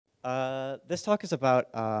This talk is about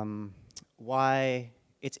why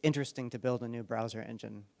it's interesting to build a new browser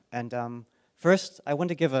engine. And first, I want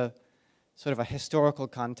to give a sort of a historical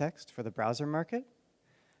context for the browser market.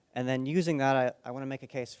 And then using that, I want to make a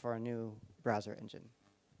case for a new browser engine.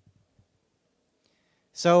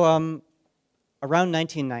 So around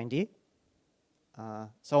 1990,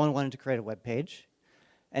 someone wanted to create a web page.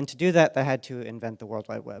 And to do that, they had to invent the World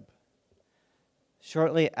Wide Web.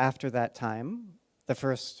 Shortly after that time, the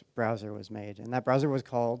first browser was made. And that browser was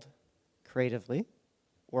called, creatively,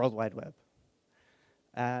 World Wide Web.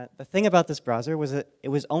 The thing about this browser was that it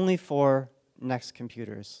was only for Next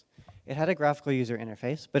computers. It had a graphical user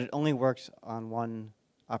interface, but it only worked on one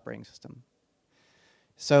operating system.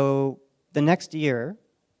 So the next year,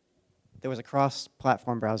 there was a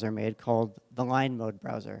cross-platform browser made called the line mode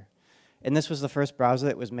browser. And this was the first browser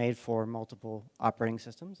that was made for multiple operating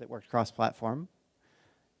systems. It worked cross-platform.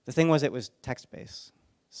 The thing was, it was text-based.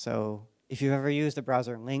 So if you've ever used the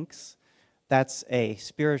browser Lynx, that's a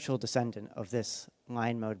spiritual descendant of this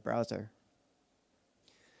line mode browser.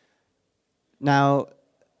 Now,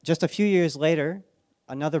 just a few years later,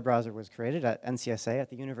 another browser was created at NCSA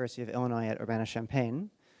at the University of Illinois at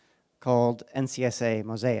Urbana-Champaign called NCSA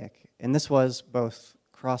Mosaic. And this was both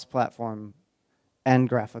cross-platform and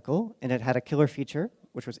graphical, and it had a killer feature,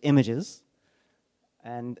 which was images.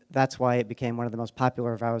 And that's why it became one of the most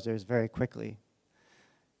popular browsers very quickly.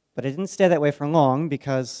 But it didn't stay that way for long,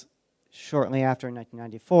 because shortly after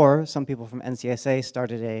 1994, some people from NCSA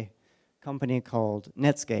started a company called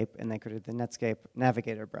Netscape, and they created the Netscape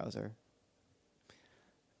Navigator browser.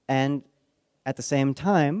 And at the same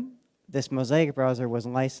time, this Mosaic browser was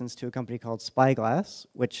licensed to a company called Spyglass,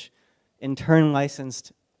 which in turn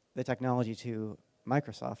licensed the technology to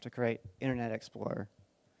Microsoft to create Internet Explorer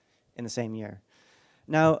in the same year.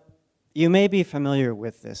 Now, you may be familiar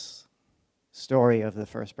with this story of the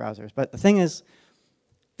first browsers, but the thing is,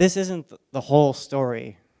 this isn't the whole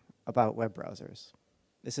story about web browsers.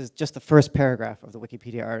 This is just the first paragraph of the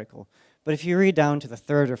Wikipedia article. But if you read down to the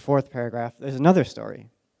third or fourth paragraph, there's another story.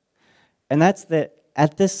 And that's that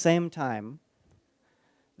at this same time,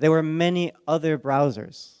 there were many other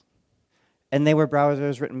browsers. And they were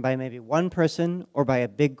browsers written by maybe one person or by a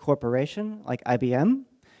big corporation like IBM.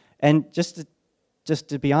 And just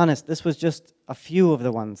to be honest, this was just a few of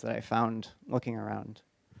the ones that I found looking around.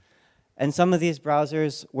 And some of these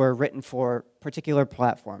browsers were written for particular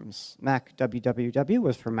platforms. Mac www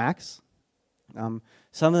was for Macs. Some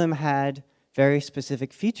of them had very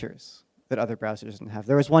specific features that other browsers didn't have.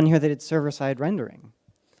 There was one here that did server-side rendering.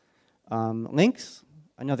 Lynx,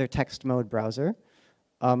 another text mode browser.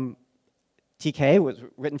 TK was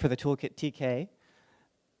written for the toolkit TK.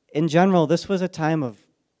 In general, this was a time of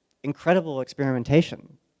incredible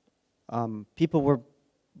experimentation.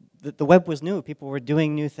 The web was new. People were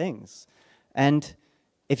doing new things. And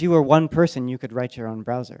if you were one person, you could write your own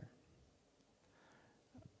browser.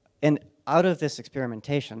 And out of this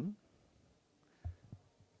experimentation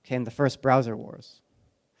came the first browser wars.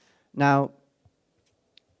 Now,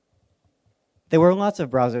 there were lots of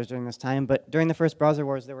browsers during this time, but during the first browser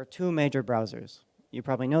wars, there were two major browsers. You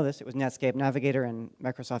probably know this. It was Netscape Navigator and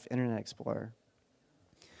Microsoft Internet Explorer.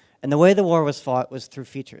 And the way the war was fought was through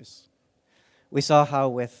features. We saw how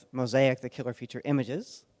with Mosaic, the killer feature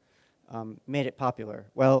images, made it popular.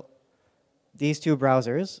 Well, these two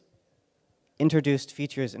browsers introduced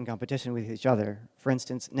features in competition with each other. For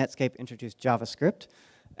instance, Netscape introduced JavaScript,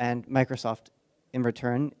 and Microsoft, in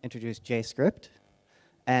return, introduced JScript.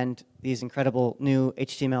 And these incredible new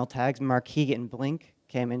HTML tags, Marquee and Blink,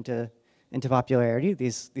 came into popularity.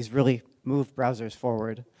 These really moved browsers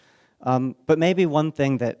forward. But maybe one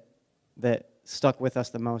thing that stuck with us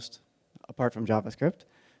the most, apart from JavaScript,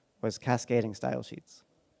 was cascading style sheets.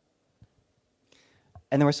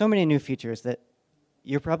 And there were so many new features that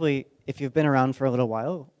you're probably, if you've been around for a little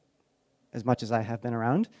while, as much as I have been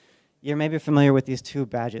around, you're maybe familiar with these two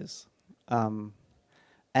badges.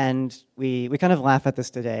 And we kind of laugh at this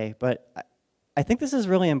today, but I think this is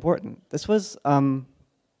really important. This was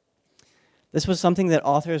something that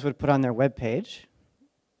authors would put on their web page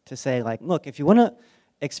to say, like, look, if you want to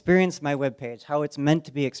experience my web page, how it's meant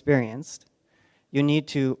to be experienced, you need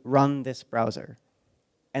to run this browser.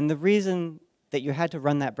 And the reason that you had to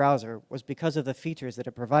run that browser was because of the features that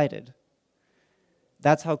it provided.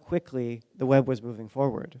 That's how quickly the web was moving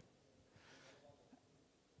forward.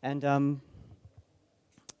 And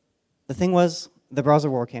the thing was, the browser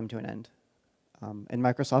war came to an end, and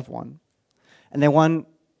Microsoft won. And they won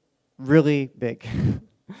really big.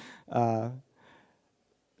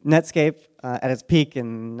 Netscape, at its peak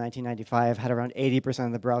in 1995, had around 80%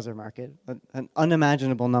 of the browser market, an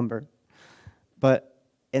unimaginable number. But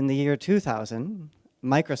in the year 2000,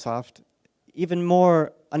 Microsoft, even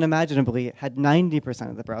more unimaginably, had 90%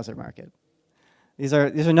 of the browser market. These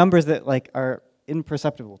are numbers that like are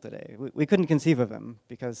imperceptible today. We couldn't conceive of them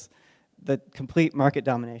because the complete market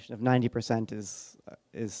domination of 90%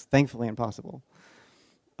 is thankfully impossible.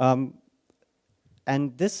 And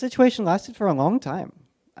this situation lasted for a long time,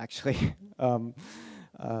 actually.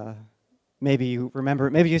 Maybe you remember,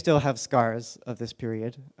 maybe you still have scars of this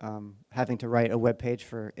period, having to write a web page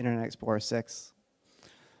for Internet Explorer 6.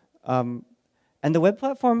 And the web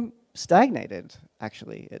platform stagnated,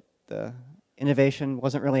 actually. The innovation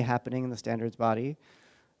wasn't really happening in the standards body.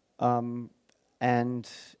 And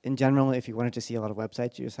in general, if you wanted to see a lot of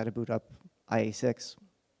websites, you just had to boot up IE6.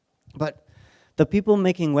 But the people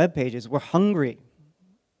making web pages were hungry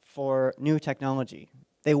for new technology.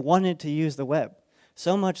 They wanted to use the web,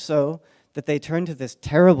 so much so that they turned to this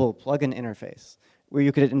terrible plugin interface where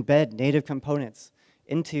you could embed native components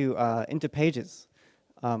into pages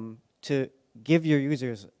to give your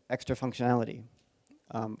users extra functionality.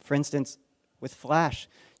 For instance, with Flash,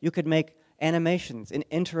 you could make animations in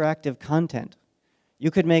interactive content.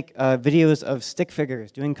 You could make videos of stick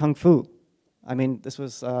figures doing kung fu. I mean, this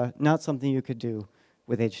was not something you could do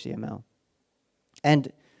with HTML.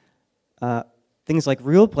 And things like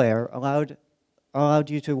Real Player allowed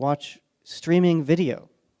you to watch streaming video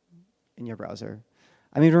in your browser.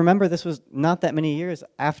 I mean, remember, this was not that many years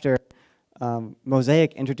after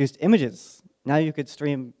Mosaic introduced images. Now you could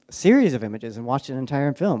stream a series of images and watch an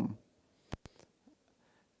entire film.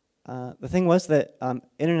 The thing was that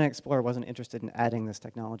Internet Explorer wasn't interested in adding this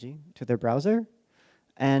technology to their browser,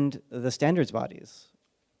 and the standards bodies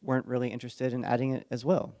weren't really interested in adding it as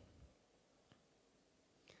well.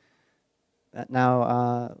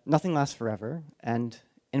 Now, nothing lasts forever, and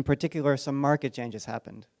in particular, some market changes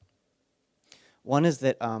happened. One is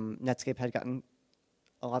that Netscape had gotten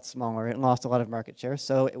a lot smaller and lost a lot of market share,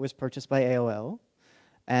 so it was purchased by AOL,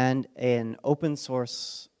 and an open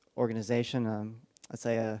source organization, let's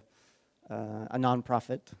say a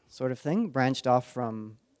nonprofit sort of thing, branched off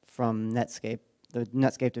from Netscape, the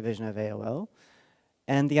Netscape division of AOL.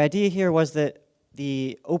 And the idea here was that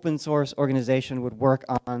the open source organization would work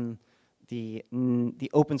on the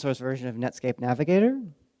open source version of Netscape Navigator,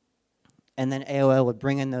 and then AOL would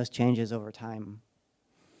bring in those changes over time.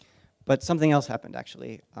 But something else happened,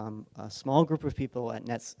 actually. A small group of people at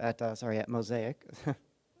Mosaic,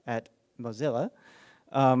 at Mozilla,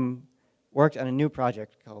 worked on a new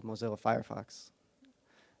project called Mozilla Firefox.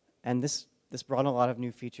 And this brought a lot of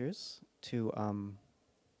new features to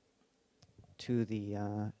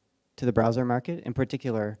the browser market. In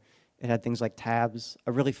particular, it had things like tabs,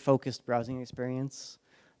 a really focused browsing experience,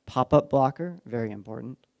 pop-up blocker, very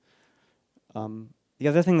important. The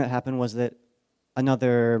other thing that happened was that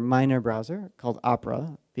another minor browser called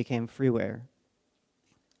Opera became freeware.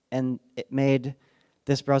 And it made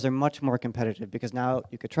this browser much more competitive because now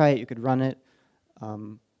you could try it, you could run it,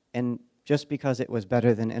 and just because it was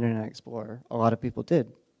better than Internet Explorer, a lot of people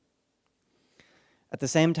did. At the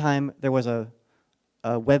same time, there was a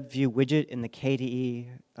WebView widget in the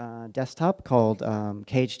KDE desktop called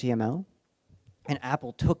KHTML, and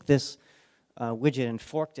Apple took this widget and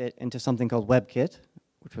forked it into something called WebKit,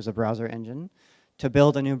 which was a browser engine, to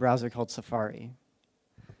build a new browser called Safari.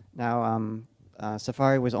 Now,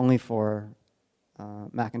 Safari was only for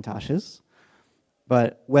Macintoshes,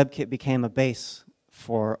 but WebKit became a base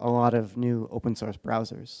for a lot of new open source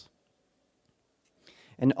browsers.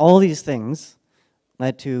 And all these things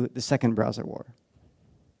led to the second browser war.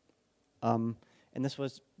 And this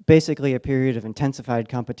was basically a period of intensified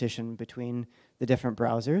competition between the different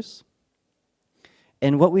browsers.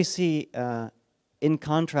 And what we see in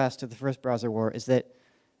contrast to the first browser war is that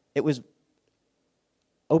it was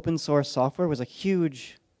open source software was a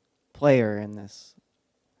huge player in this.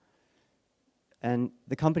 And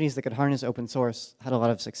the companies that could harness open source had a lot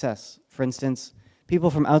of success. For instance, people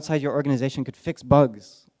from outside your organization could fix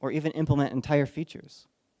bugs or even implement entire features.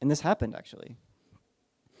 And this happened, actually.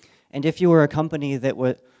 And if you were a company that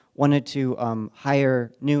wanted to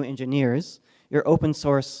hire new engineers, your open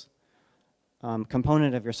source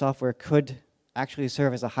component of your software could actually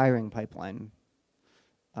serve as a hiring pipeline.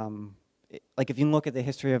 Like if you look at the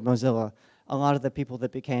history of Mozilla, a lot of the people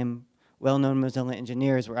that became well-known Mozilla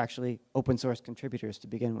engineers were actually open source contributors to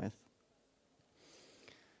begin with.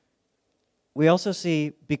 We also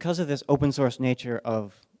see, because of this open source nature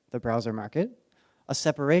of the browser market, a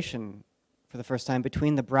separation for the first time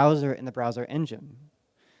between the browser and the browser engine.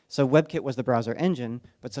 So WebKit was the browser engine,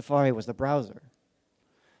 but Safari was the browser.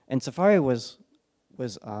 And Safari was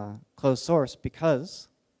closed source because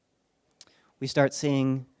we start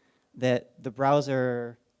seeing that the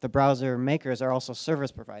browser the browser makers are also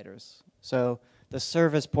service providers. So the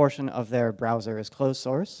service portion of their browser is closed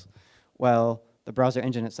source, while the browser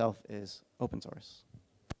engine itself is open source.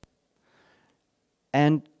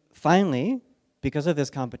 And finally, because of this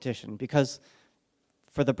competition, because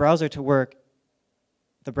for the browser to work,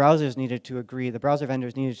 the browsers needed to agree, the browser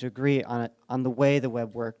vendors needed to agree on the way the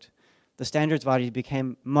web worked. The standards bodies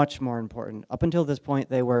became much more important. Up until this point,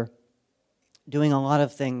 they were doing a lot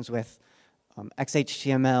of things with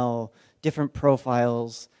XHTML, different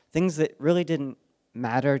profiles, things that really didn't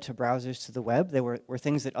matter to browsers to the web. They were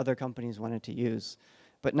things that other companies wanted to use.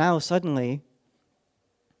 But now, suddenly,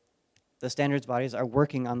 the standards bodies are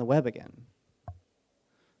working on the web again.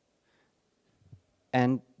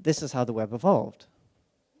 And this is how the web evolved.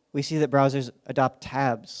 We see that browsers adopt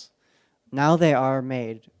tabs. Now they are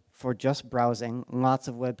made for just browsing lots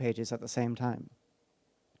of web pages at the same time.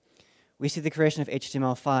 We see the creation of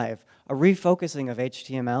HTML5, a refocusing of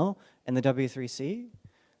HTML and the W3C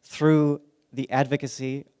through the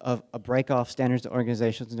advocacy of a break-off standards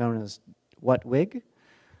organizations known as WHAT-WIG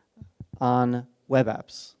on web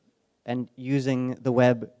apps and using the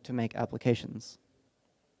web to make applications.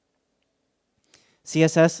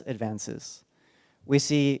 CSS advances. We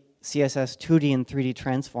see CSS 2D and 3D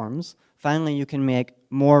transforms. Finally, you can make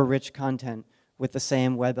more rich content with the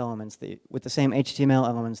same web elements, with the same HTML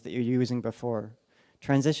elements that you're using before.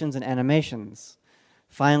 Transitions and animations.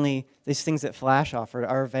 Finally, these things that Flash offered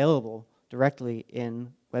are available directly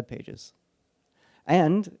in web pages.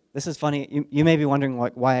 And this is funny, you may be wondering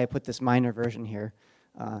why I put this minor version here.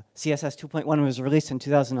 CSS 2.1 was released in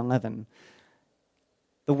 2011.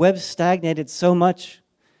 The web stagnated so much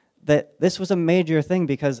that this was a major thing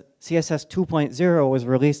because CSS 2.0 was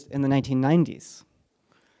released in the 1990s.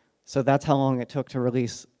 So that's how long it took to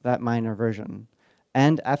release that minor version.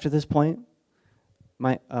 And after this point,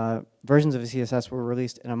 versions of CSS were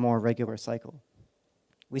released in a more regular cycle.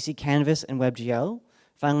 We see Canvas and WebGL.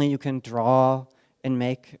 Finally, you can draw and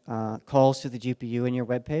make calls to the GPU in your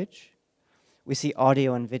web page. We see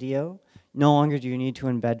audio and video. No longer do you need to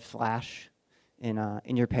embed Flash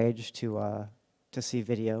in your page to see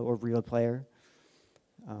video or real player.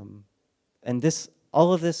 And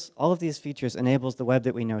all of these features enables the web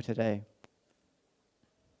that we know today.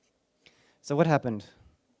 So what happened?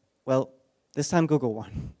 Well, this time Google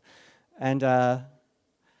won. And the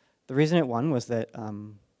reason it won was that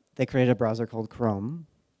they created a browser called Chrome,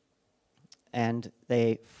 and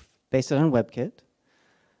they based it on WebKit.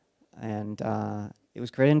 And it was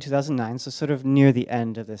created in 2009, so sort of near the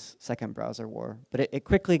end of this second browser war. But it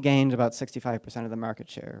quickly gained about 65% of the market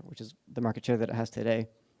share, which is the market share that it has today.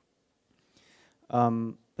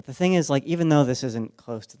 But the thing is, like, even though this isn't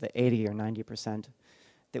close to the 80 or 90%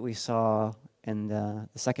 that we saw in the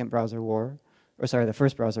second browser war, or sorry, the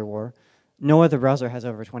first browser war, no other browser has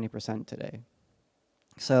over 20% today.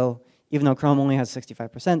 So even though Chrome only has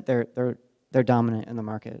 65%, they're dominant in the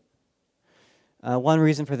market. One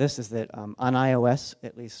reason for this is that on iOS,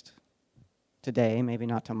 at least today, maybe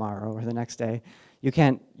not tomorrow or the next day, you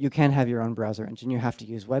can't have your own browser engine. You have to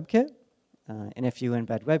use WebKit, and if you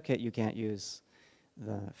embed WebKit, you can't use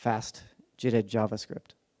the fast JITted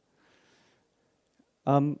JavaScript.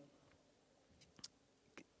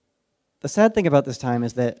 The sad thing about this time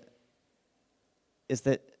is that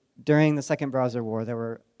during the second browser war, there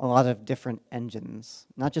were a lot of different engines,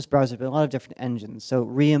 not just browsers, but a lot of different engines. So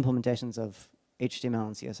re-implementations of HTML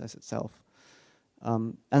and CSS itself.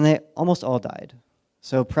 And they almost all died.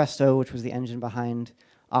 So Presto, which was the engine behind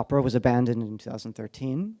Opera, was abandoned in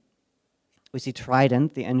 2013. We see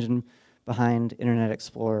Trident, the engine behind Internet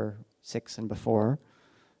Explorer 6 and before,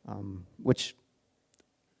 which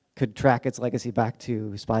could track its legacy back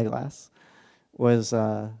to Spyglass, was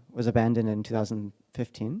abandoned in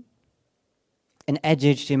 2015. And Edge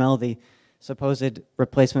HTML, the supposed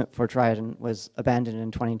replacement for Trident, was abandoned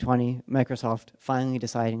in 2020, Microsoft finally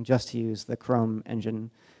deciding just to use the Chrome engine,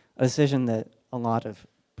 a decision that a lot of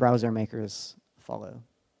browser makers follow.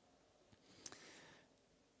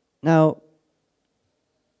 Now,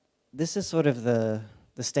 this is sort of the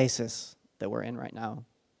stasis that we're in right now.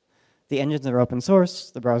 The engines are open source,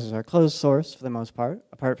 the browsers are closed source for the most part,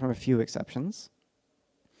 apart from a few exceptions.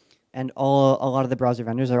 And a lot of the browser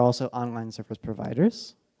vendors are also online service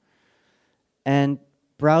providers. And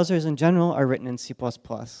browsers in general are written in C++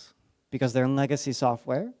 because they're legacy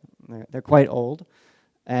software. They're quite old.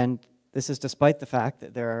 And this is despite the fact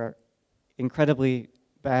that there are incredibly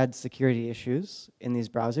bad security issues in these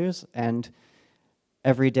browsers. And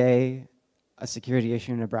every day, a security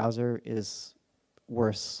issue in a browser is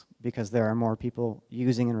worse because there are more people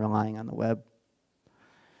using and relying on the web.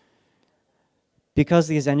 Because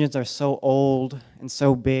these engines are so old and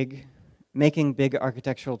so big, making big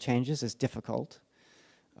architectural changes is difficult.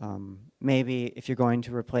 Maybe if you're going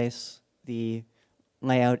to replace the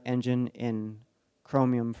layout engine in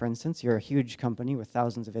Chromium, for instance, you're a huge company with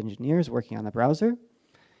thousands of engineers working on the browser.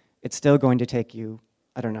 It's still going to take you,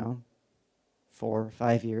 I don't know, 4 or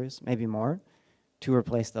 5 years, maybe more, to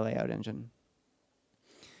replace the layout engine.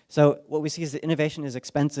 So what we see is that innovation is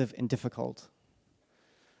expensive and difficult.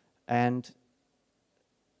 And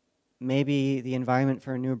maybe the environment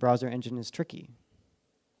for a new browser engine is tricky.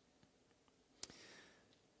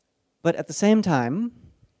 But at the same time,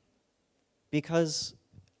 because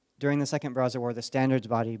during the second browser war, the standards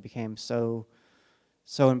body became so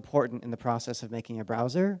important in the process of making a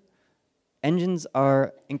browser, engines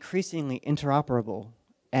are increasingly interoperable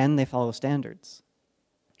and they follow standards.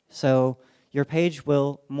 So your page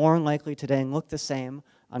will more likely today look the same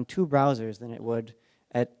on 2 browsers than it would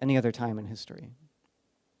at any other time in history.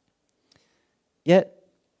 Yet,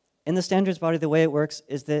 in the standards body, the way it works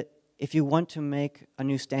is that if you want to make a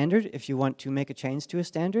new standard, if you want to make a change to a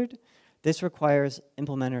standard, this requires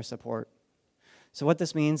implementer support. So what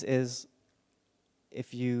this means is,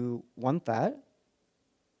 if you want that,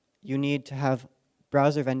 you need to have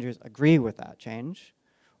browser vendors agree with that change,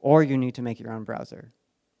 or you need to make your own browser.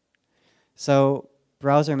 So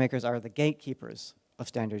browser makers are the gatekeepers of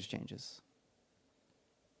standards changes.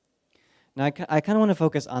 Now, I kind of want to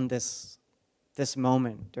focus on this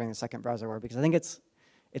moment during the second browser war because I think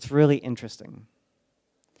it's really interesting.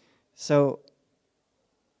 So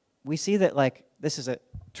we see that this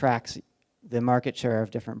tracks the market share of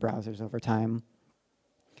different browsers over time.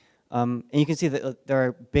 And you can see that there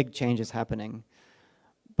are big changes happening.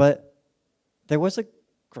 But there was a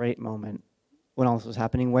great moment when all this was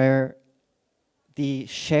happening where the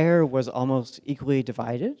share was almost equally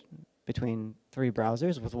divided between 3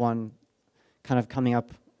 browsers, with one kind of coming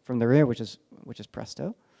up from the rear, which is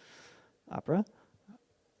Presto, Opera.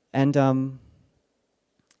 And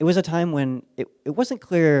it was a time when it wasn't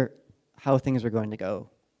clear how things were going to go.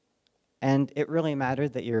 And it really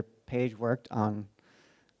mattered that your page worked on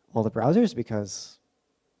all the browsers because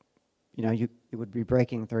you would be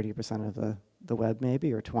breaking 30% of the web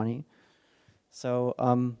maybe, or 20. So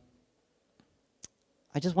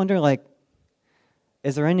I just wonder,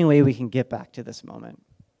 is there any way we can get back to this moment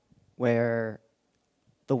where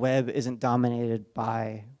the web isn't dominated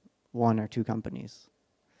by 1 or 2 companies?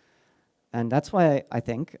 And that's why I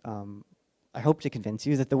think, I hope to convince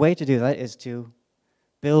you that the way to do that is to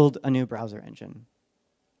build a new browser engine.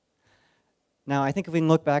 Now, I think if we can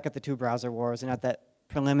look back at the 2 browser wars and at that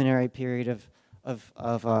preliminary period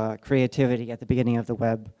of creativity at the beginning of the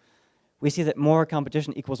web, we see that more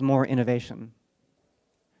competition equals more innovation.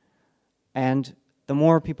 And the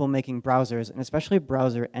more people making browsers, and especially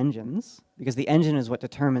browser engines, because the engine is what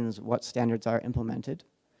determines what standards are implemented.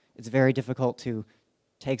 It's very difficult to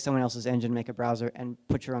take someone else's engine, make a browser, and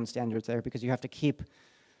put your own standards there because you have to keep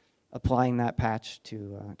applying that patch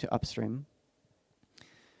to upstream.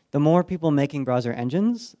 The more people making browser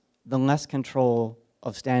engines, the less control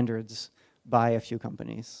of standards by a few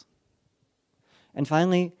companies. And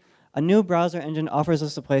finally, a new browser engine offers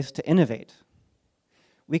us a place to innovate.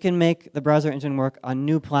 We can make the browser engine work on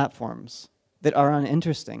new platforms that are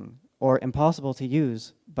uninteresting or impossible to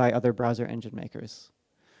use by other browser engine makers.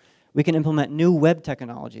 We can implement new web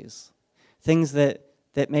technologies, things that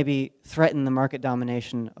maybe threaten the market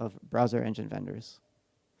domination of browser engine vendors.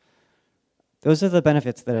 Those are the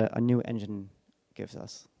benefits that a new engine gives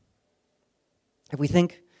us. If we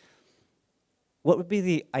think, what would be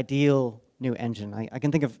the ideal new engine? I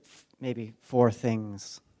can think of maybe 4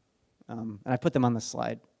 things. And I put them on the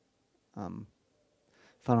slide,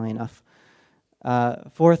 funnily enough.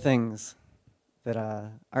 4 things that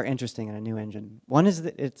are interesting in a new engine. One is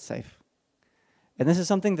that it's safe. And this is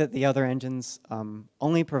something that the other engines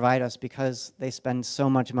only provide us because they spend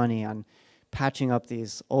so much money on patching up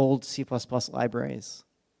these old C++ libraries.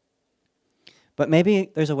 But maybe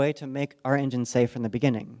there's a way to make our engine safe from the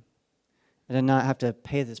beginning and to not have to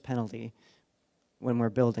pay this penalty when we're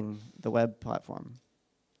building the web platform.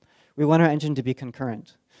 We want our engine to be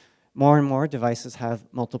concurrent. More and more devices have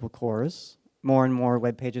multiple cores. More and more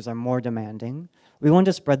web pages are more demanding. We want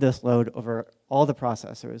to spread this load over all the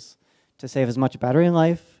processors to save as much battery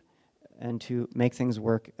life and to make things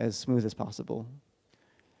work as smooth as possible.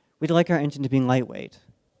 We'd like our engine to be lightweight.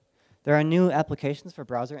 There are new applications for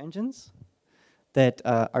browser engines that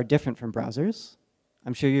are different from browsers.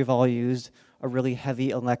 I'm sure you've all used a really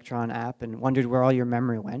heavy Electron app and wondered where all your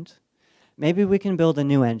memory went. Maybe we can build a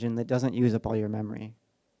new engine that doesn't use up all your memory.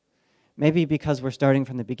 Maybe because we're starting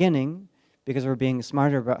from the beginning, because we're being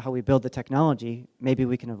smarter about how we build the technology, maybe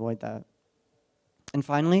we can avoid that. And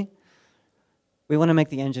finally, we want to make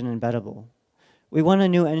the engine embeddable. We want a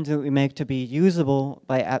new engine that we make to be usable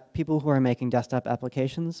by people who are making desktop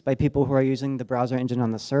applications, by people who are using the browser engine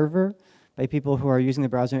on the server, by people who are using the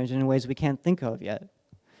browser engine in ways we can't think of yet.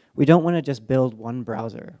 We don't want to just build one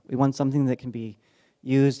browser. We want something that can be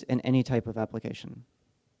used in any type of application.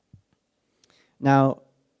 Now,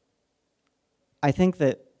 I think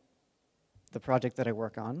that the project that I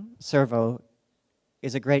work on, Servo,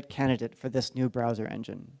 is a great candidate for this new browser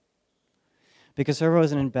engine. Because Servo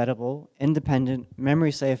is an embeddable, independent,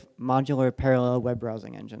 memory-safe, modular, parallel web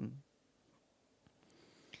browsing engine.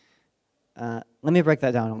 Let me break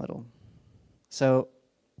that down a little. So,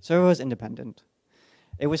 Servo is independent.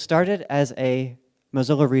 It was started as a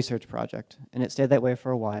Mozilla research project, and it stayed that way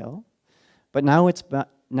for a while. But now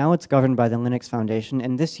it's governed by the Linux Foundation,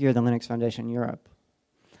 and this year the Linux Foundation Europe.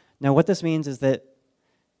 Now what this means is that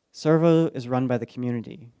Servo is run by the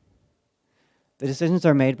community. The decisions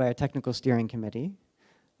are made by a technical steering committee.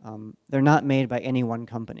 They're not made by any one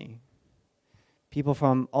company. People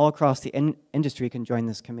from all across the industry can join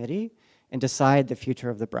this committee and decide the future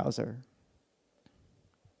of the browser.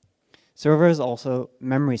 Servo is also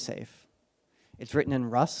memory safe. It's written in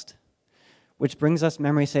Rust, which brings us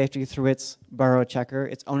memory safety through its borrow checker,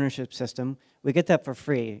 its ownership system. We get that for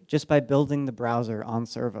free just by building the browser on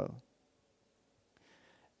Servo.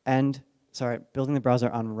 And, sorry, building the browser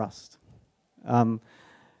on Rust.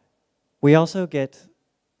 We also get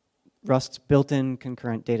Rust's built-in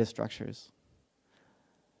concurrent data structures.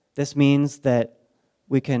 This means that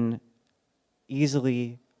we can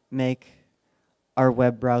easily make our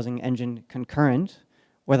web browsing engine concurrent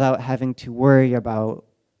without having to worry about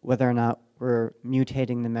whether or not we're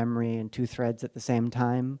mutating the memory in 2 threads at the same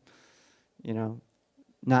time, you know,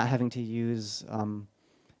 not having to use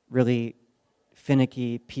really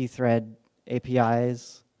finicky pthread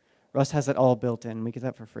APIs. Rust has it all built in. We get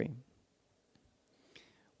that for free.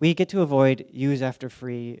 We get to avoid use after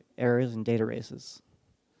free errors in data races.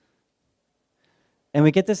 And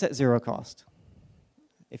we get this at 0 cost.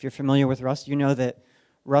 If you're familiar with Rust, you know that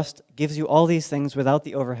Rust gives you all these things without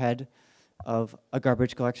the overhead of a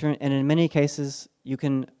garbage collection, and in many cases, you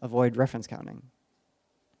can avoid reference counting.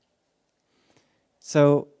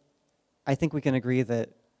 So I think we can agree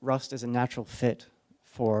that Rust is a natural fit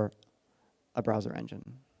for a browser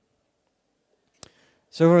engine.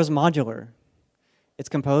 Servo is modular. It's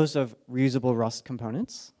composed of reusable Rust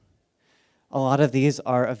components. A lot of these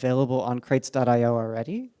are available on crates.io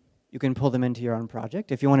already. You can pull them into your own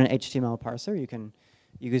project. If you want an HTML parser, you can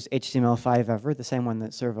use HTML5ever, the same one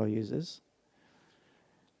that Servo uses.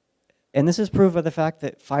 And this is proved by the fact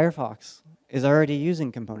that Firefox is already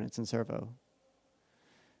using components in Servo.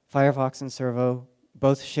 Firefox and Servo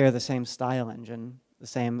both share the same style engine, the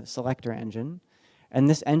same selector engine, and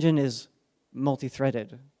this engine is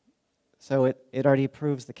multi-threaded. So it already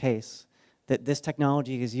proves the case that this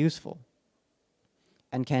technology is useful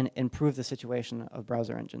and can improve the situation of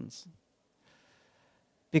browser engines.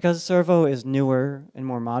 Because Servo is newer and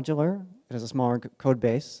more modular, it has a smaller code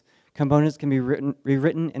base, components can be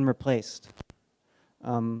rewritten and replaced.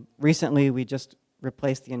 Recently, we just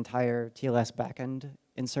replaced the entire TLS backend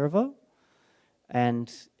in Servo,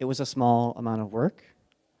 and it was a small amount of work.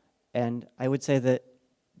 And I would say that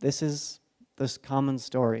this is this common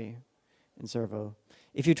story in Servo.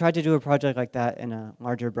 If you tried to do a project like that in a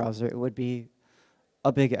larger browser, it would be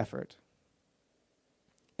a big effort.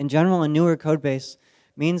 In general, a newer code base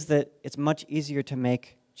means that it's much easier to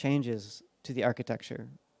make changes to the architecture.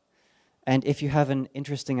 And if you have an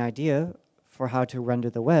interesting idea for how to render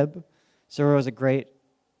the web, Servo is a great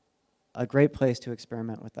place to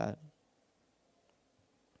experiment with that.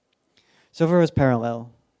 Servo is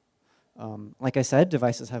parallel. Like I said,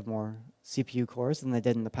 devices have more CPU cores than they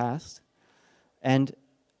did in the past. And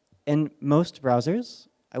in most browsers,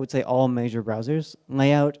 I would say all major browsers,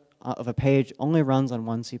 layout of a page only runs on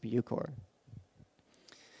one CPU core.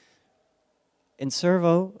 In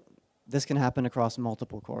Servo, this can happen across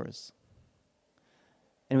multiple cores.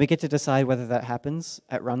 And we get to decide whether that happens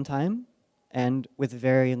at runtime and with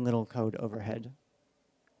very little code overhead.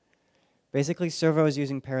 Basically, Servo is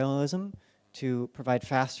using parallelism to provide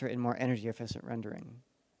faster and more energy-efficient rendering.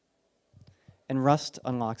 And Rust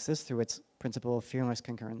unlocks this through its principle of fearless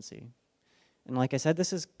concurrency. And like I said,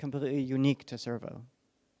 this is completely unique to Servo.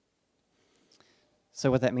 So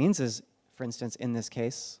what that means is, for instance, in this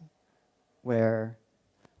case, where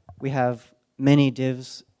we have many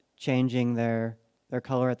divs changing their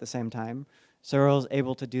color at the same time, Servo is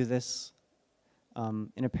able to do this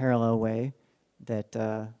in a parallel way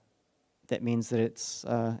that that means that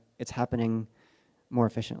it's happening more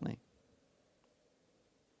efficiently.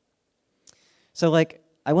 So like,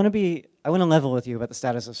 I want to level with you about the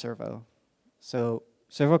status of Servo. So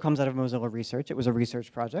Servo comes out of Mozilla Research. It was a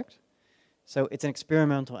research project. So it's an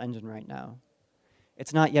experimental engine right now.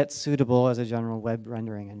 It's not yet suitable as a general web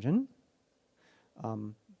rendering engine,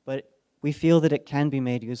 but we feel that it can be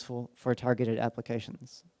made useful for targeted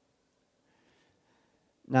applications.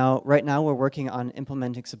 Now, right now, we're working on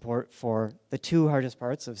implementing support for the two hardest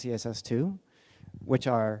parts of CSS2, which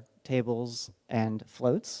are tables and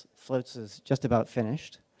floats. Floats is just about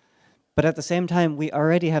finished. But at the same time, we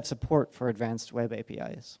already have support for advanced web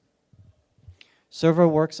APIs. Servo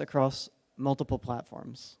works across multiple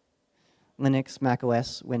platforms: Linux,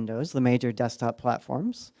 macOS, Windows, the major desktop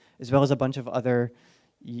platforms, as well as a bunch of other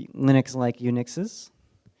Linux-like Unixes.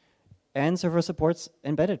 And Servo supports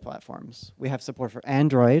embedded platforms. We have support for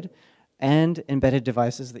Android and embedded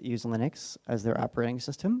devices that use Linux as their operating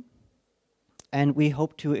system. And we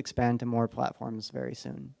hope to expand to more platforms very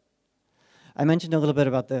soon. I mentioned a little bit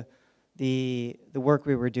about the work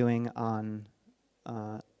we were doing on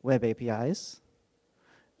web APIs.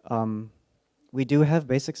 We do have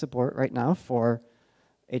basic support right now for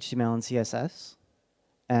HTML and CSS,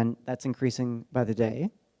 and that's increasing by the day.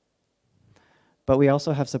 But we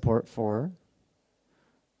also have support for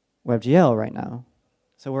WebGL right now.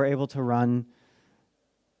 So we're able to run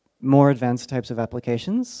more advanced types of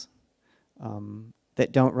applications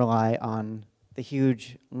that don't rely on the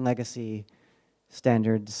huge legacy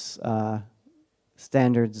standards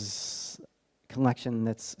collection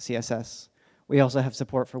that's CSS. We also have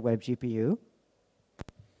support for WebGPU,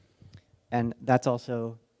 and that's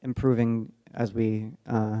also improving as we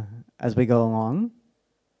go along.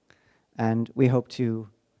 And we hope to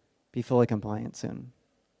be fully compliant soon.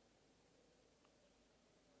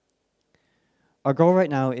 Our goal right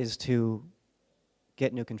now is to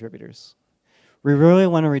get new contributors. We really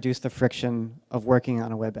want to reduce the friction of working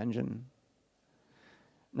on a web engine.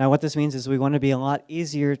 Now, what this means is we want to be a lot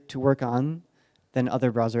easier to work on than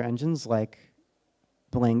other browser engines like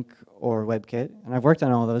Blink or WebKit. And I've worked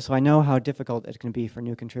on all of those, so I know how difficult it can be for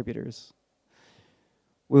new contributors.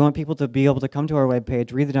 We want people to be able to come to our web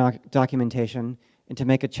page, read the documentation, and to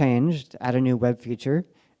make a change, to add a new web feature,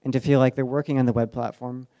 and to feel like they're working on the web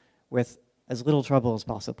platform with as little trouble as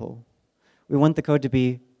possible. We want the code to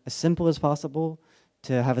be as simple as possible,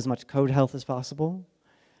 to have as much code health as possible.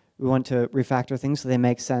 We want to refactor things so they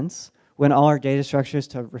make sense. We want all our data structures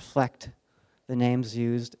to reflect the names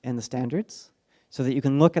used in the standards, so that you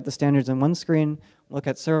can look at the standards on one screen, look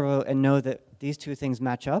at Servo, and know that these two things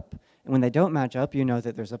match up. And when they don't match up, you know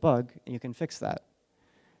that there's a bug, and you can fix that.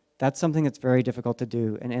 That's something that's very difficult to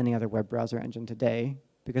do in any other web browser engine today,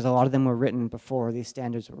 because a lot of them were written before these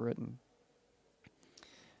standards were written.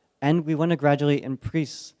 And we want to gradually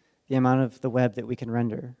increase the amount of the web that we can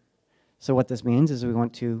render. So what this means is we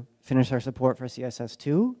want to finish our support for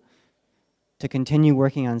CSS2, to continue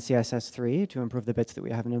working on CSS3 to improve the bits that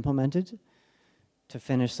we haven't implemented, to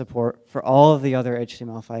finish support for all of the other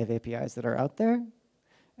HTML5 APIs that are out there,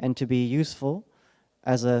 and to be useful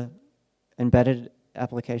as a embedded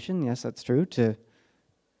application. Yes, that's true, to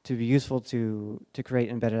be useful to create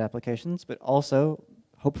embedded applications, but also,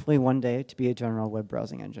 hopefully one day, to be a general web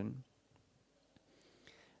browsing engine.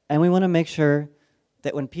 And we want to make sure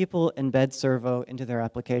that when people embed Servo into their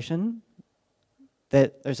application,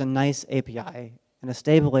 that there's a nice API and a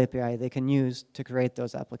stable API they can use to create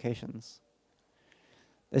those applications.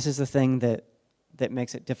 This is the thing that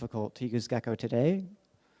makes it difficult to use Gecko today.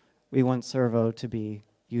 We want Servo to be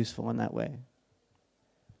useful in that way.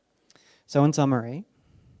 So in summary,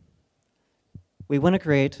 we want to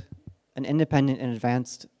create an independent and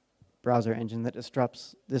advanced browser engine that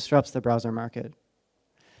disrupts the browser market.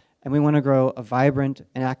 And we want to grow a vibrant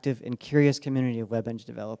and active and curious community of web engine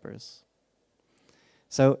developers.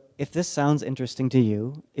 So if this sounds interesting to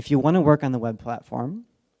you, if you want to work on the web platform,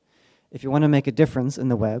 if you want to make a difference in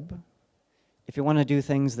the web, if you want to do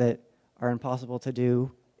things that are impossible to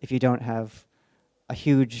do if you don't have a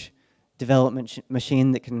huge development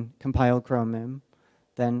machine that can compile Chromium,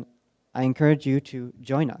 then I encourage you to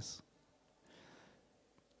join us.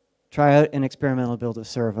 Try out an experimental build of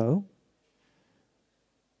Servo.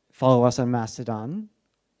 Follow us on Mastodon.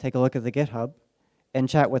 Take a look at the GitHub, and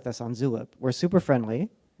chat with us on Zulip. We're super friendly,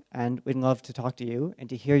 and we'd love to talk to you and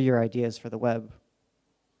to hear your ideas for the web.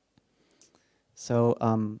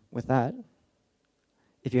 So with that,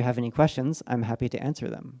 if you have any questions, I'm happy to answer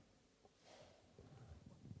them.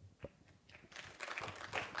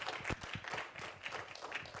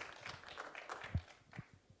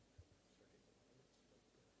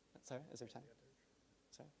 Sorry, is there time?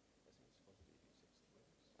 Sorry.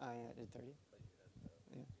 I did 30.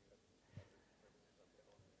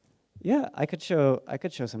 Yeah, I could show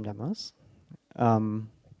some demos.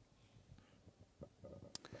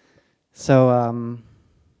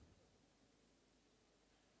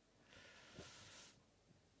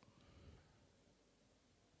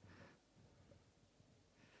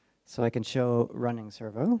 So I can show running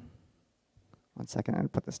Servo. 1 second, I'll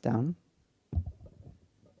put this down. I'm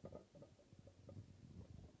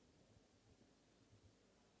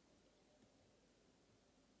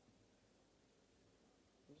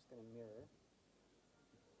just going to mirror.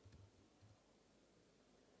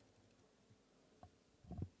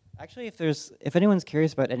 Actually, if anyone's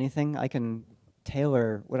curious about anything, I can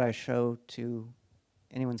tailor what I show to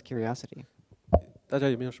anyone's curiosity. 大家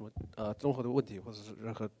有没有什么综合的问题，或者是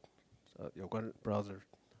任何有关 browser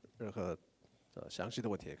任何详细的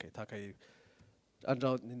问题也可以，他可以按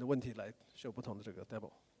照您的问题来修不同的这个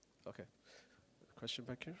demo。Okay, question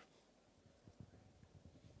back here.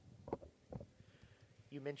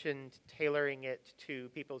 You mentioned tailoring it to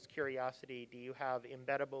people's curiosity. Do you have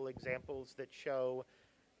embeddable examples that show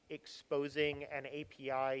exposing an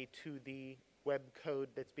API to the web code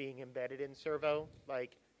that's being embedded in Servo,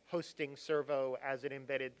 like hosting Servo as an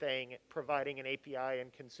embedded thing, providing an API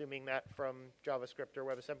and consuming that from JavaScript or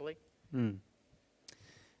WebAssembly?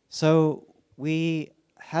 So we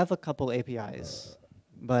have a couple APIs,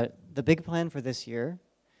 but the big plan for this year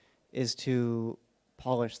is to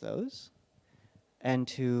polish those and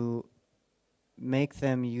to make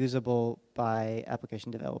them usable by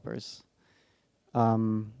application developers.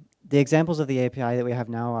 The examples of the API that we have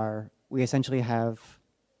now are, we essentially have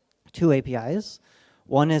two APIs.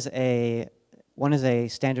 One is a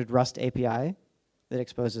standard Rust API that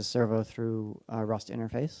exposes Servo through a Rust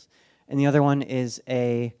interface. And the other one is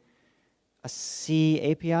a C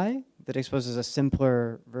API that exposes a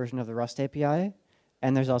simpler version of the Rust API.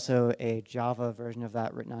 And there's also a Java version of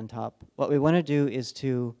that written on top. What we want to do is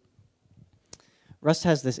Rust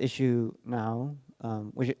has this issue now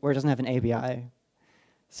where it doesn't have an API.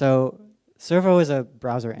 So Servo is a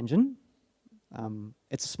browser engine.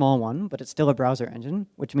 It's a small one, but it's still a browser engine,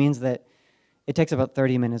 which means that it takes about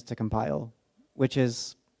 30 minutes to compile, which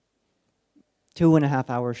is 2.5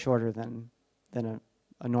 hours shorter than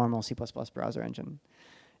a normal C++ browser engine.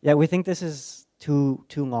 Yeah, we think this is too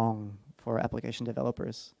long for application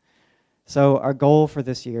developers. So our goal for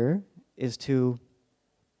this year is to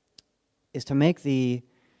make the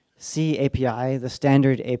C API the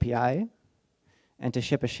standard API and to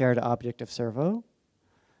ship a shared object of Servo,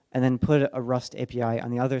 and then put a Rust API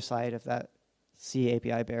on the other side of that C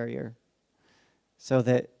API barrier so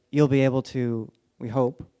that you'll be able to, we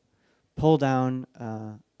hope, pull down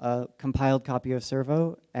a compiled copy of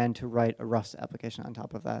Servo and to write a Rust application on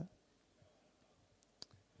top of that.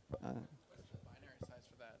 Binary size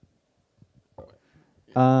for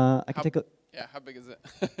that. I can take a. Yeah, how big is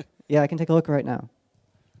it? Yeah, I can take a look right now.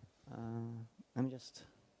 Let me just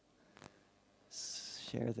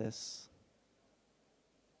share this.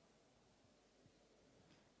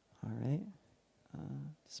 All right.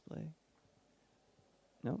 Display.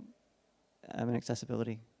 No. I'm in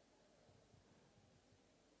accessibility.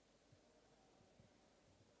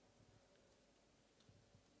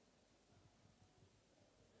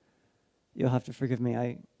 You'll have to forgive me.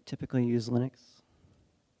 I typically use Linux.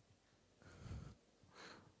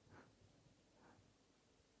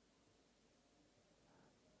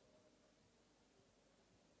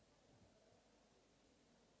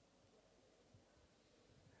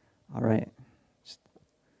 All right.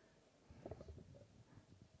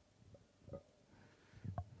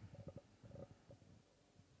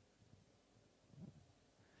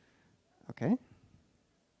 Okay.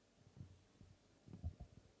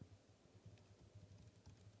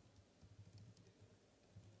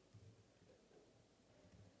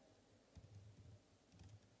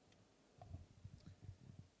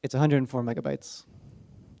 It's 104 megabytes.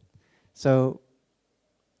 So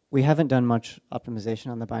we haven't done much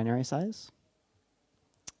optimization on the binary size.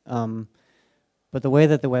 But the way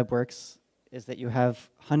that the web works is that you have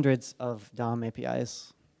hundreds of DOM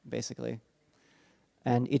APIs, basically.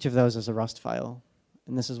 And each of those is a Rust file.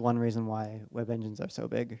 And this is one reason why web engines are so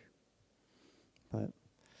big. But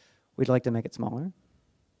we'd like to make it smaller.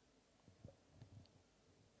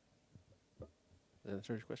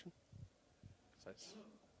 Answer your question? Size.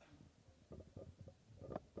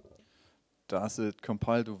 Does it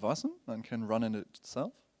compile to WASM and can run in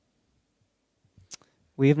itself?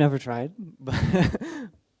 We have never tried,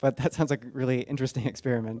 but that sounds like a really interesting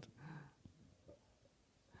experiment.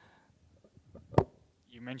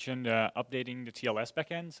 You You mentioned updating the TLS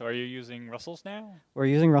backend. So are you using Russells now? We're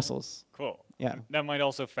using Russells. Cool. Yeah. That might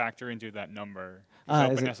also factor into that number.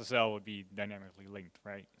 Is it- OpenSSL would be dynamically linked,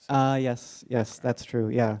 right? Yes, that's true.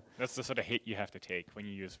 Yeah. That's the sort of hit you have to take when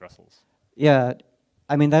you use Russells. Yeah,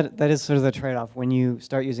 I mean that is sort of the trade-off. When you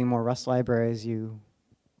start using more Rust libraries, you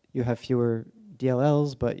have fewer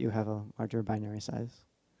DLLs, but you have a larger binary size.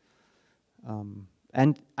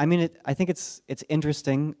 And I mean, I think it's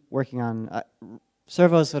interesting working on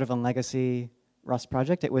Servo is sort of a legacy Rust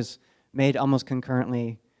project. It was made almost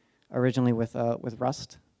concurrently, originally with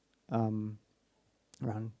Rust, around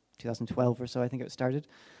 2012 or so. I think it started.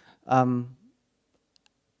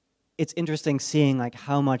 It's interesting seeing like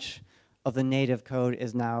how much of the native code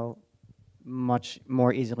is now much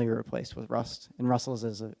more easily replaced with Rust. And Russells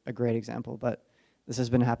is a great example, but this has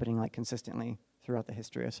been happening like consistently throughout the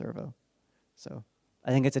history of Servo. So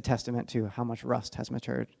I think it's a testament to how much Rust has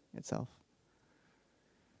matured itself.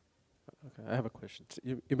 Okay, I have a question.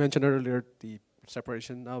 You mentioned earlier the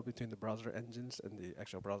separation now between the browser engines and the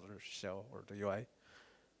actual browser shell or the UI.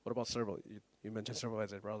 What about Servo? You mentioned Servo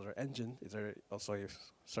as a browser engine. Is there also a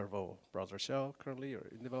Servo browser shell currently or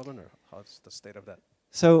in development, or how's the state of that?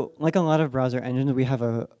 So like a lot of browser engines, we have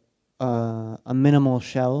a minimal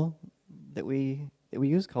shell that we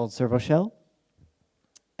use called Servo shell.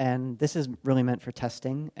 And this is really meant for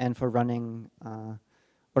testing and for running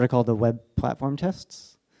what are called the web platform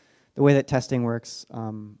tests. The way that testing works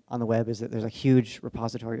on the web is that there's a huge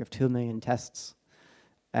repository of 2 million tests.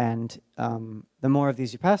 And the more of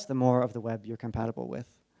these you pass, the more of the web you're compatible with.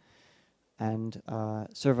 And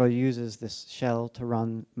Servo uses this shell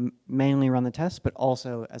to mainly run the tests, but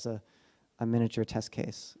also as a miniature test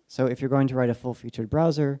case. So if you're going to write a full-featured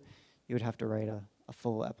browser, you would have to write a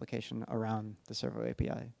full application around the Servo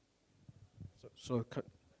API. So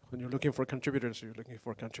when you're looking for contributors, you're looking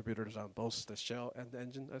for contributors on both the shell and the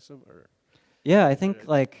engine, I assume? Or Yeah, I think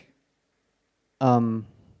like,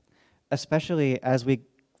 especially as we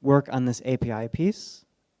work on this API piece,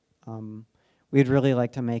 we'd really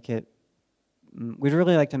like to make it. We'd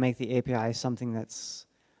really like to make the API something that's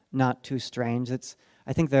not too strange.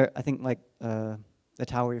 I think like the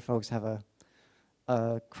Tower folks have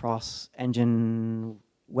a cross-engine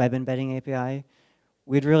web embedding API.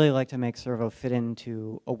 We'd really like to make Servo fit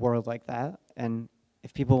into a world like that. And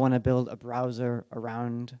if people want to build a browser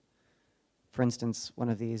around, for instance, one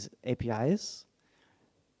of these APIs,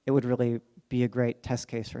 it would really be a great test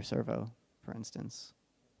case for Servo, for instance.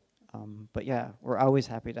 But yeah, we're always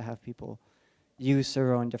happy to have people use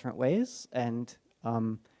Servo in different ways. And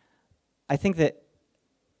I think that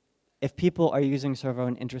if people are using Servo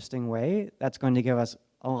in an interesting way, that's going to give us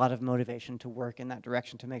a lot of motivation to work in that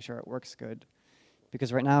direction to make sure it works good.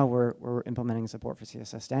 Because right now we're implementing support for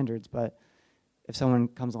CSS standards, but if someone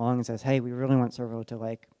comes along and says, hey, we really want Servo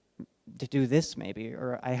to do this maybe,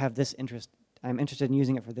 or I have this interest, I'm interested in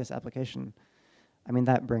using it for this application, I mean,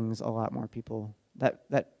 that brings a lot more people,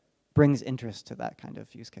 that brings interest to that kind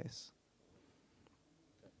of use case.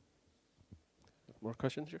 more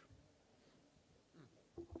questions here?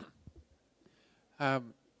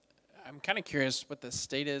 I'm kind of curious what the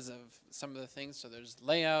state is of some of the things. So there's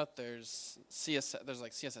layout, there's CSS, there's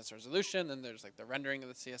like CSS resolution, then there's like the rendering of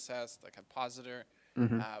the CSS, the compositor.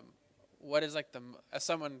 What is like as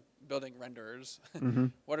someone building renderers,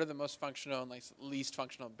 what are the most functional and like least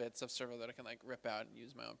functional bits of Servo that I can like rip out and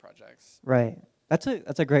use in my own projects? Right. That's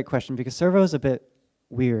a great question because Servo is a bit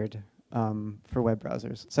weird for web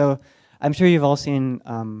browsers. So I'm sure you've all seen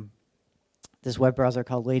this web browser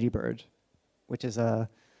called Ladybird, which is a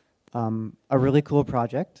really cool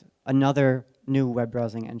project, another new web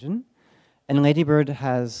browsing engine. And Ladybird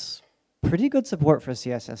has pretty good support for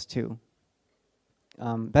CSS too.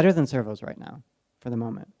 Better than Servo's right now, for the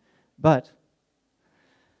moment. But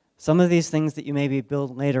some of these things that you maybe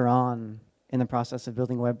build later on in the process of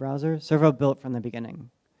building a web browser, Servo built from the beginning.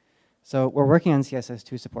 So we're working on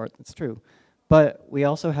CSS2 support, that's true. But we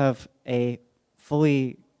also have a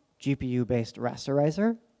fully GPU-based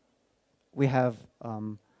rasterizer. We have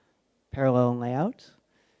parallel layout.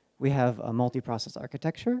 We have a multi-process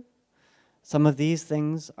architecture. Some of these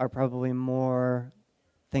things are probably more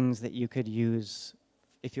things that you could use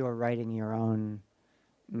if you are writing your own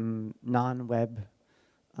non-web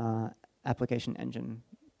application engine.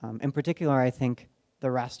 In particular, I think the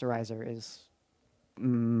rasterizer is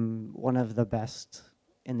one of the best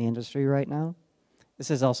in the industry right now. This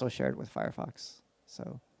is also shared with Firefox.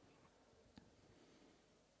 So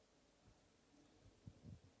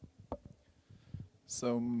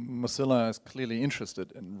Mozilla is clearly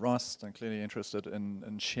interested in Rust and clearly interested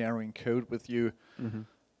in sharing code with you.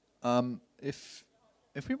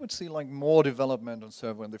 if we would see like more development on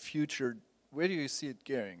Servo in the future, where do you see it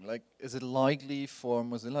going? Like, is it likely for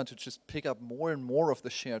Mozilla to just pick up more and more of the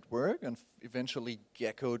shared work and eventually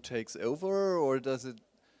Gecko takes over, or does it?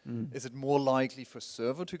 Is it more likely for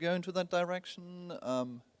Servo to go into that direction?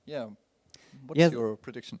 Yeah, what's your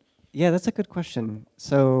prediction? Yeah, that's a good question.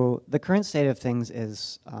 So the current state of things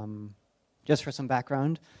is, just for some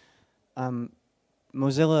background,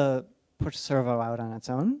 Mozilla pushed Servo out on its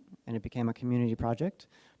own, and it became a community project.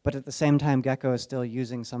 But at the same time, Gecko is still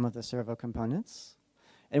using some of the Servo components.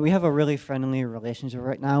 And we have a really friendly relationship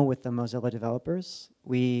right now with the Mozilla developers.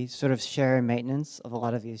 We sort of share maintenance of a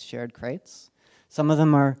lot of these shared crates. Some of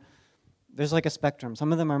them are, there's like a spectrum.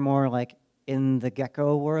 Some of them are more like in the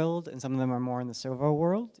Gecko world, and some of them are more in the Servo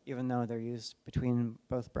world, even though they're used between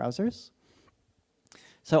both browsers.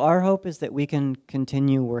 So our hope is that we can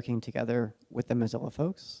continue working together with the Mozilla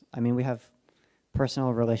folks. I mean, we have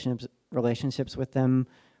personal relationships with them.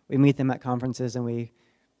 We meet them at conferences, and we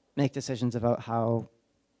make decisions about how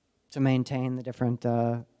to maintain the different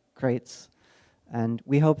crates. And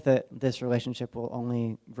we hope that this relationship will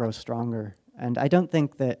only grow stronger. And I don't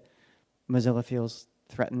think that Mozilla feels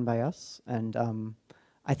threatened by us. And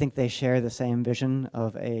I think they share the same vision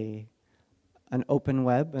of an open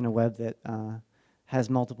web and a web that has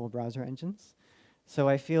multiple browser engines. So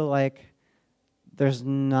I feel like there's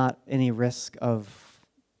not any risk of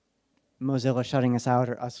Mozilla shutting us out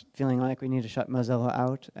or us feeling like we need to shut Mozilla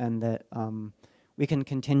out, and that we can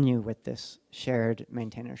continue with this shared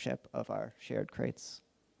maintainership of our shared crates.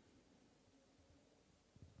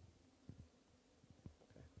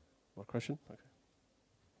 More question? Okay.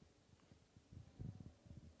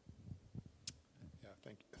 Yeah,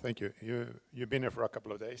 thank you. You've been here for a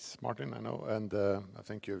couple of days, Martin, I know, and I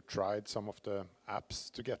think you've tried some of the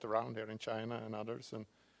apps to get around here in China and others, and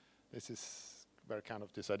this is where kind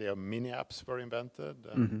of this idea of mini apps were invented,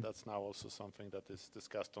 and that's now also something that is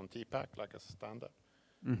discussed on TPAC like as a standard.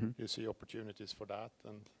 You see opportunities for that,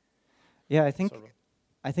 and yeah,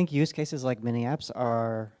 I think use cases like mini apps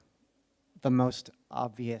are the most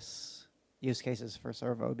obvious use cases for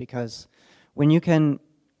Servo, because when you can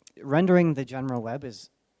rendering the general web is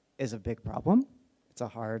a big problem. It's a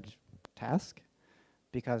hard task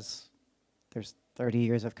because there's 30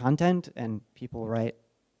 years of content and people write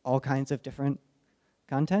all kinds of different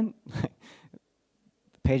content.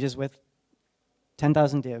 Pages with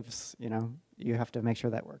 10,000 divs, you have to make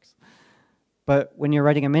sure that works. But when you're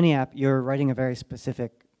writing a mini app, you're writing a very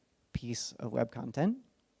specific piece of web content.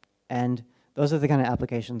 And those are the kind of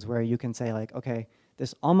applications where you can say like, okay,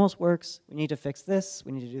 this almost works, we need to fix this,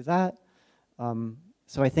 we need to do that.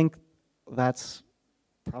 So I think that's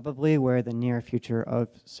probably where the near future of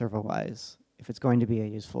Servo lies, if it's going to be a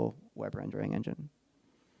useful web rendering engine.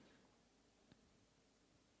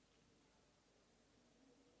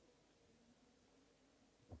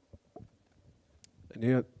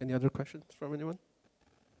 Any other questions from anyone?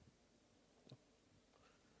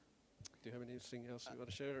 Do you have anything else you want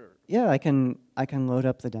to share? Or? Yeah, I can load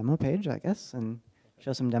up the demo page, I guess, and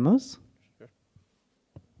show some demos. Sure.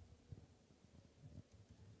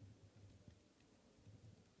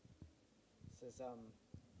 This is let's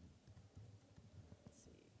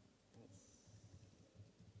see.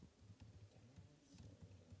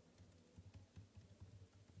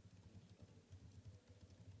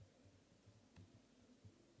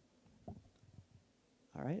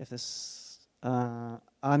 All right, if this, I'm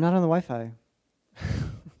not on the Wi-Fi.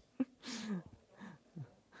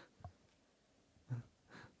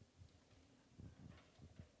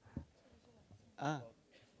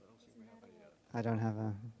 I don't have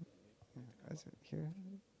a, is it here?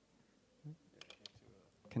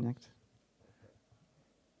 Connect.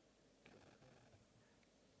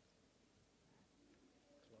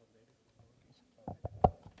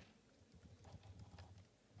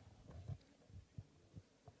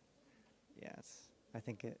 Yes, I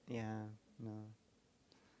think it, yeah, no.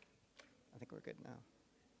 I think we're good now.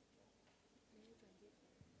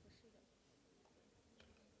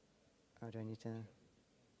 Oh, do I need to?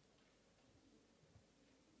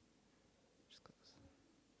 Just close.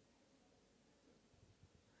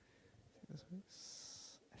 This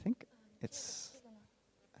works. I think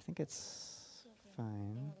it's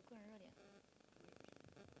fine.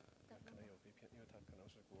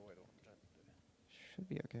 Should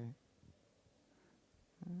be okay.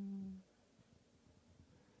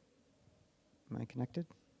 Am I connected?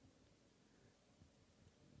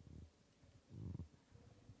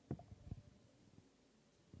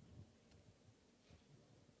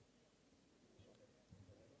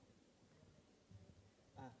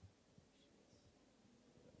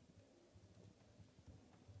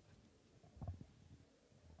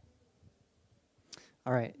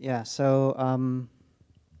 All right, yeah, so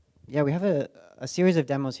yeah, we have a series of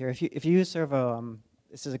demos here. If you use Servo,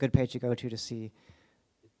 this is a good page to go to see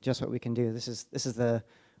just what we can do. This is the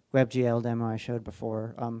WebGL demo I showed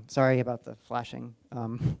before. Sorry about the flashing.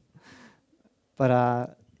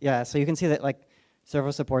 But yeah, so you can see that like Servo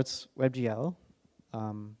supports WebGL.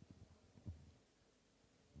 And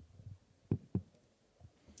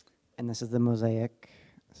this is the Mosaic.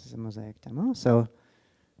 This is a Mosaic demo. So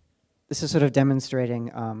this is sort of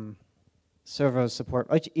demonstrating Servo's support.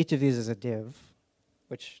 Each of these is a div,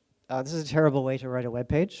 which this is a terrible way to write a web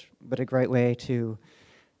page, but a great way to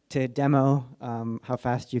demo how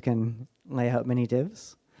fast you can lay out many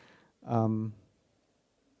divs. Yeah,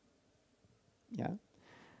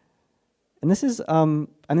 and this is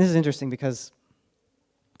interesting because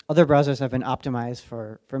other browsers have been optimized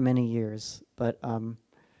for many years, but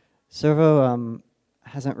Servo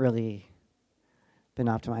hasn't really been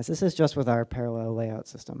optimized. This is just with our parallel layout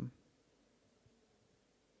system.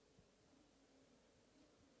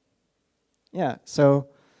 Yeah, so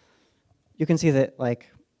you can see that like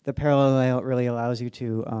the parallel layout really allows you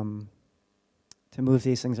to move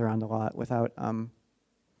these things around a lot without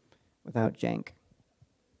jank.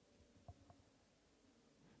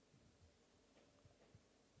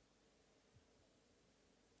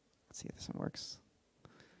 Let's see if this one works.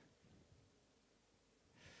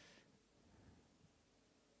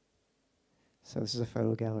 So this is a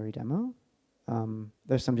photo gallery demo.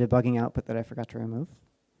 There's some debugging output that I forgot to remove.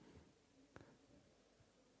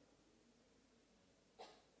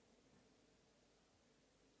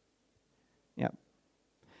 Yeah.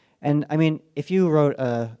 And I mean, if you wrote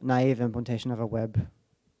a naive implementation of a web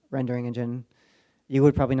rendering engine, you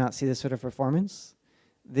would probably not see this sort of performance.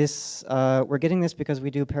 This, we're getting this because we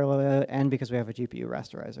do parallel and because we have a GPU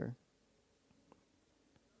rasterizer.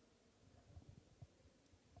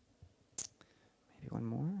 Maybe one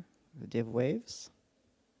more, the div waves.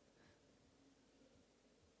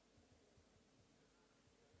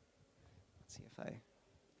 Let's see if I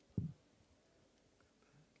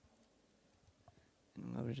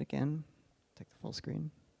load it again, take the full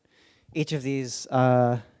screen. Each of these,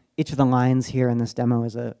 each of the lines here in this demo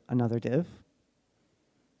is another div.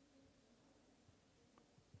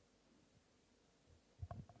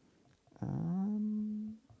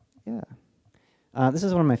 Yeah, this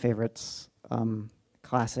is one of my favorites.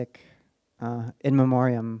 Classic, in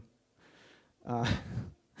memoriam. I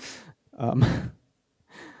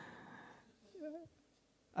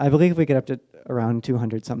believe we get up to around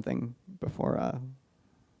 200 something before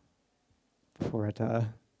it's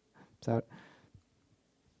out.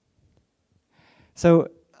 So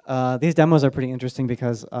these demos are pretty interesting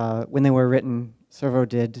because when they were written, Servo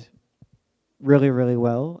did really, really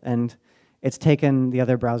well, and it's taken the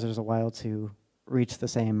other browsers a while to reach the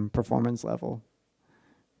same performance level.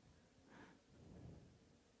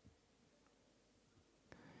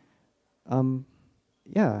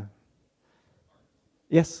 Yeah.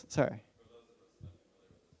 Yes, sorry.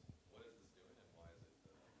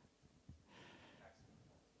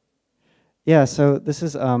 Yeah, so this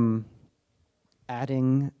is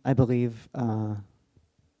adding, I believe,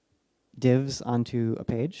 divs onto a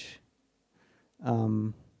page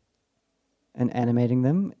and animating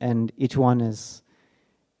them, and each one is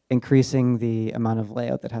increasing the amount of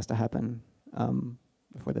layout that has to happen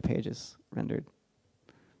before the page is rendered.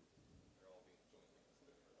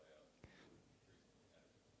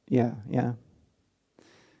 Yeah, yeah.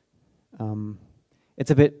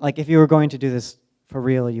 It's a bit like if you were going to do this for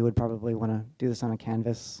real, you would probably want to do this on a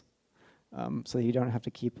canvas so you don't have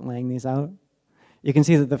to keep laying these out. You can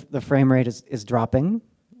see that the frame rate is dropping.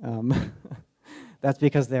 That's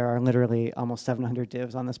because there are literally almost 700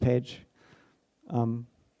 divs on this page.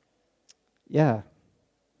 Yeah.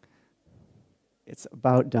 It's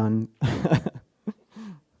about done.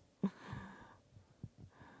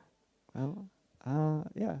 Well,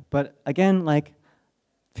 yeah. But again, like,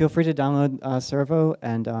 feel free to download Servo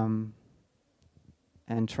and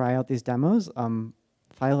try out these demos.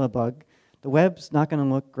 File a bug. The web's not going to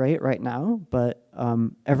look great right now, but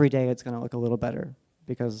every day it's going to look a little better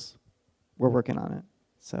because we're working on it.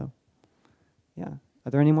 So, yeah. Are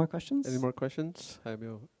there any more questions? Any more questions? 还有没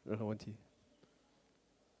有任何问题？